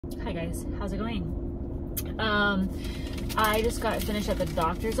Hi guys, how's it going? I just got finished at the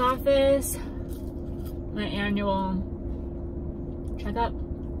doctor's office, my annual checkup.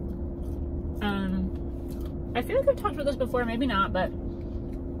 I feel like I've talked about this before, maybe not, but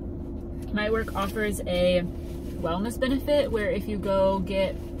my work offers a wellness benefit where if you go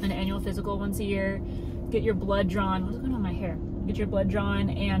get an annual physical once a year, get your blood drawn, what's going on with my hair? Get your blood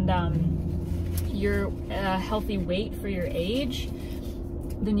drawn and your healthy weight for your age,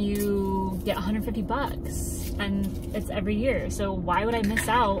 then you get 150 bucks, and it's every year. So why would I miss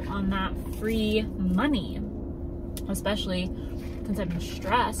out on that free money? Especially since I've been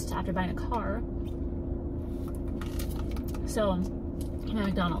stressed after buying a car. So I'm at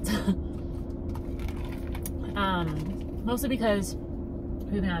McDonald's. Mostly because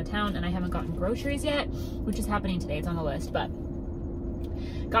we've been out of town and I haven't gotten groceries yet, which is happening today. It's on the list, but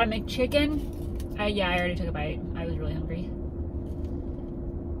got a McChicken. Yeah, I already took a bite. I was really hungry.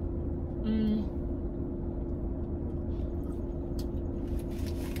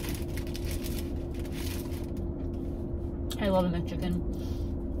 I love a McChicken.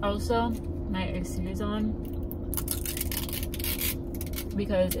 Also, my AC is on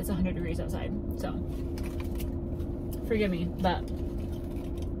because it's 100 degrees outside. So, forgive me, but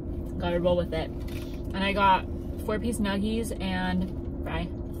gotta roll with it. And I got 4-piece nuggies and fry.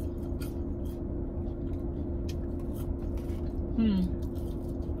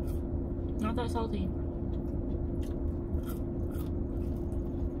 Not that salty.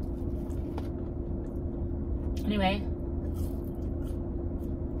 Anyway,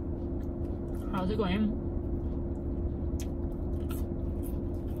 how's it going?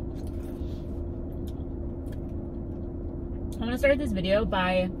 I'm gonna start this video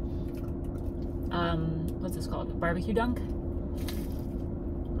by, what's this called? Barbecue dunk?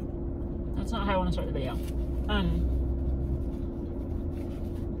 That's not how I want to start the video. I'm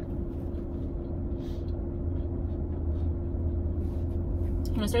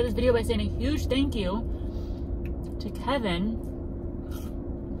gonna start this video by saying a huge thank you to Kevin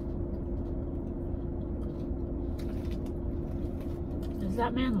Is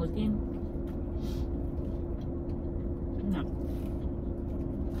that man looking? No.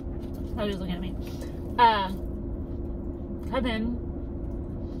 I was just looking at me. Kevin,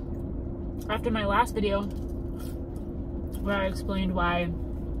 after my last video where I explained why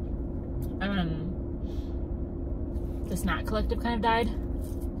the Snack Collective kind of died,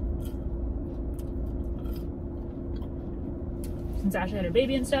 since Ashley had her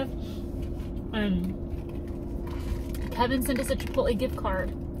baby and stuff, Kevin sent us a Chipotle gift card.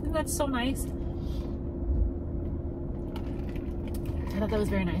 I think that's so nice. I thought that was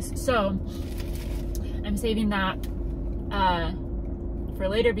very nice. So I'm saving that for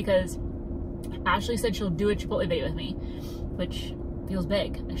later because Ashley said she'll do a Chipotle date with me, which feels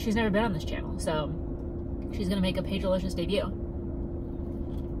big. She's never been on this channel, so she's gonna make a Paige Alicious debut.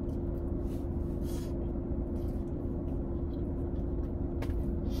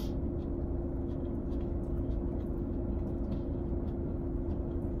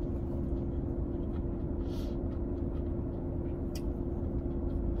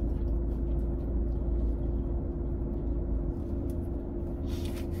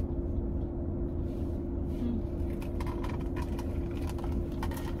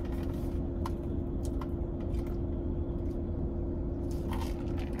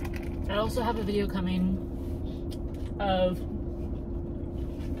 I also have a video coming of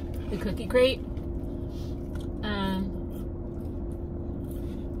the cookie crate,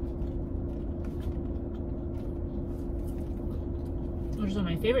 which is one of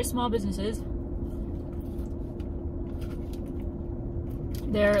my favorite small businesses.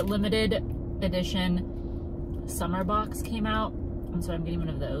 Their limited edition summer box came out, and so I'm getting one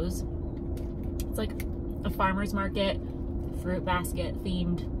of those. It's like a farmer's market fruit basket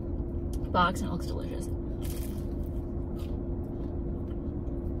themed box, and it looks delicious.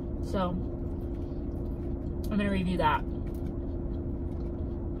 So I'm gonna review that.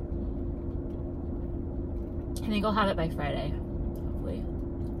 I think I'll have it by Friday, hopefully.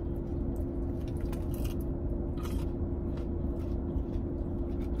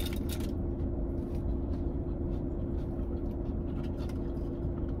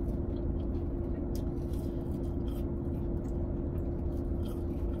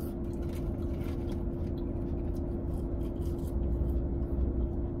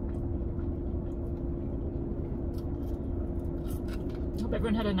 Hope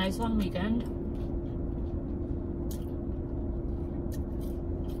everyone had a nice long weekend.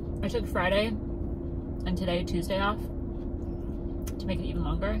 I took Friday and today, Tuesday, off to make it even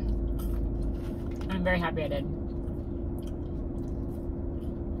longer. I'm very happy I did.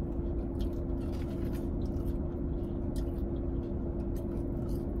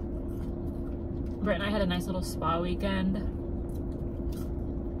 Brett and I had a nice little spa weekend.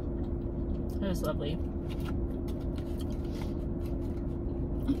 It was lovely.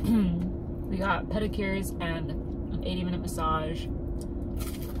 We got pedicures and an 80-minute massage.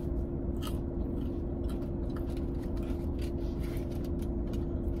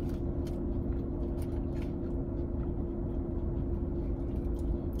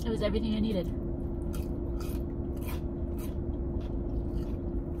 It was everything I needed.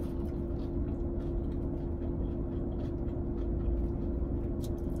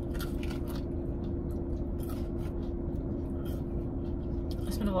 I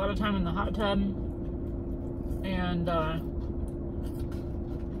spent a lot of time in the hot tub, and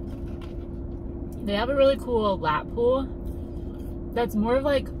they have a really cool lap pool that's more of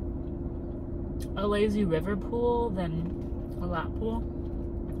like a lazy river pool than a lap pool.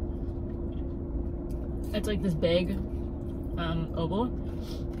 It's like this big oval,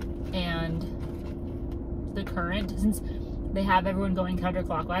 and the current, since they have everyone going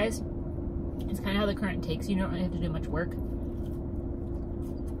counterclockwise, it's kind of how the current takes you. You don't really have to do much work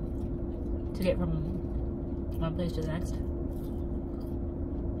to get from one place to the next.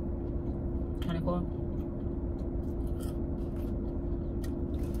 Kind of cool.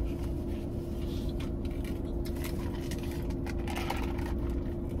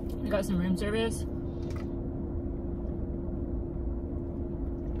 I got some room service.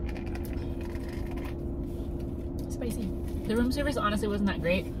 Spicy. The room service honestly wasn't that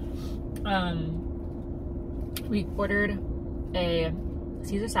great. We ordered a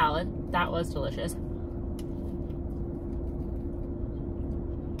Caesar salad. That was delicious.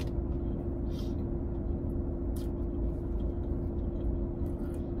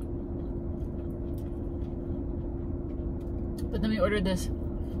 But then we ordered this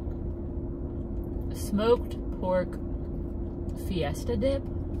smoked pork fiesta dip.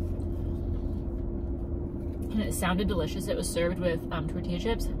 And it sounded delicious. It was served with tortilla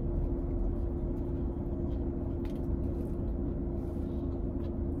chips.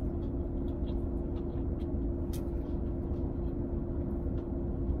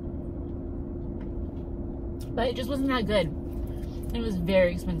 But it just wasn't that good. It was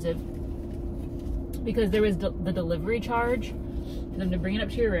very expensive because there was the delivery charge for them to bring it up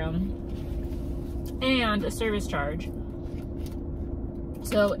to your room and a service charge.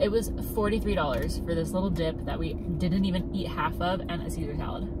 So it was $43 for this little dip that we didn't even eat half of, and a Caesar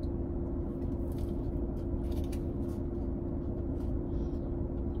salad.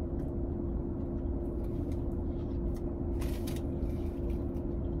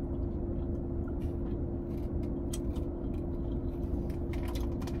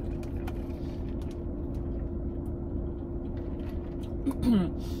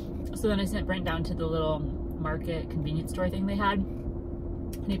 So then I sent Brent down to the little market convenience store thing they had,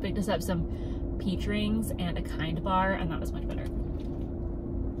 and he picked us up some peach rings and a Kind bar, and that was much better.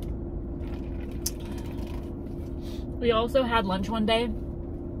 We also had lunch one day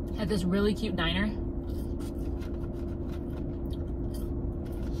at this really cute diner.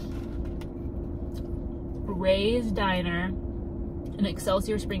 Ray's Diner in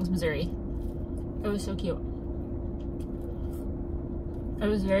Excelsior Springs, Missouri. It was so cute. It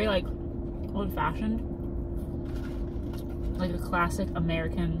was very like old-fashioned, like a classic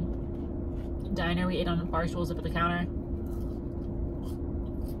American diner. We ate on the bar stools up at the counter.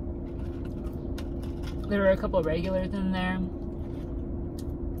 There were a couple of regulars in there.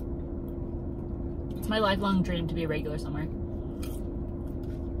 It's my lifelong dream to be a regular somewhere.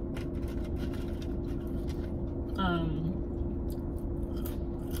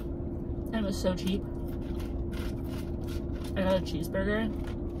 And it was so cheap. I got a cheeseburger,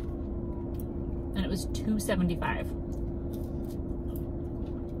 and it was $2.75.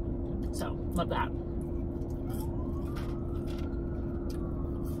 So, love that.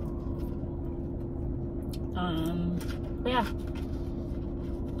 But yeah,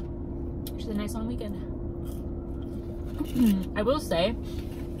 it's a nice long weekend. I will say,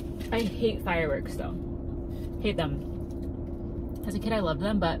 I hate fireworks though. Hate them. As a kid, I loved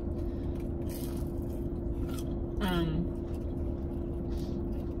them, but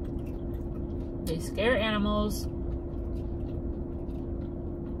they scare animals.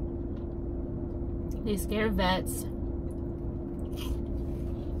 They scare vets.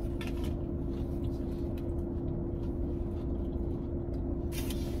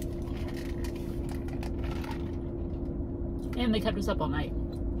 And they kept us up all night.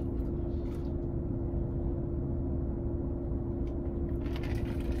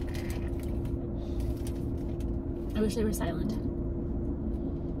 I wish they were silent.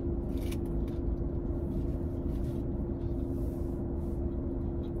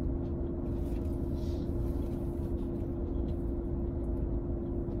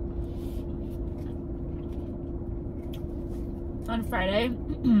 on Friday,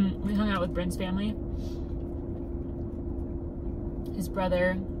 we hung out with Brent's family. His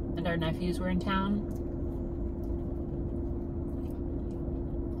brother and our nephews were in town.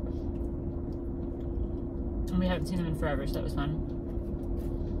 And we haven't seen them in forever, so that was fun.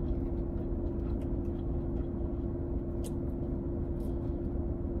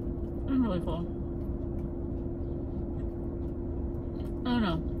 I'm really full. I don't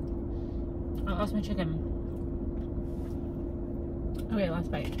know. I lost my chicken. Okay,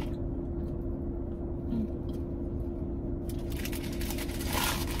 last bite.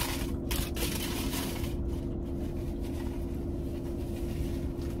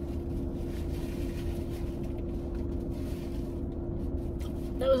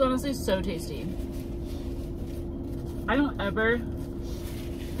 That was honestly so tasty. I don't ever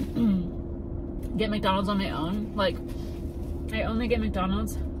get McDonald's on my own. Like, I only get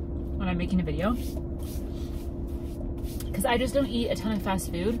McDonald's when I'm making a video, because I just don't eat a ton of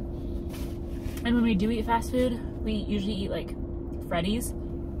fast food. And when we do eat fast food, we usually eat like Freddy's,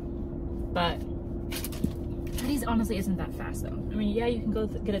 but Freddy's honestly isn't that fast though. I mean, yeah, you can go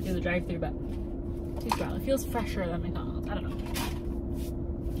get it through the drive-thru, but it takes a while. It feels fresher than McDonald's. I don't know.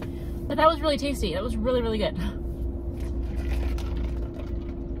 But that was really tasty. That was really, really good.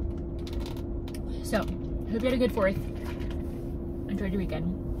 So, hope you had a good 4th. Enjoyed your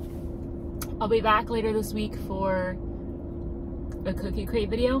weekend. I'll be back later this week for a cookie crate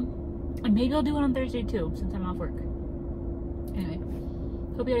video. And maybe I'll do it on Thursday too, since I'm off work. Anyway,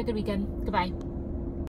 hope you had a good weekend. Goodbye.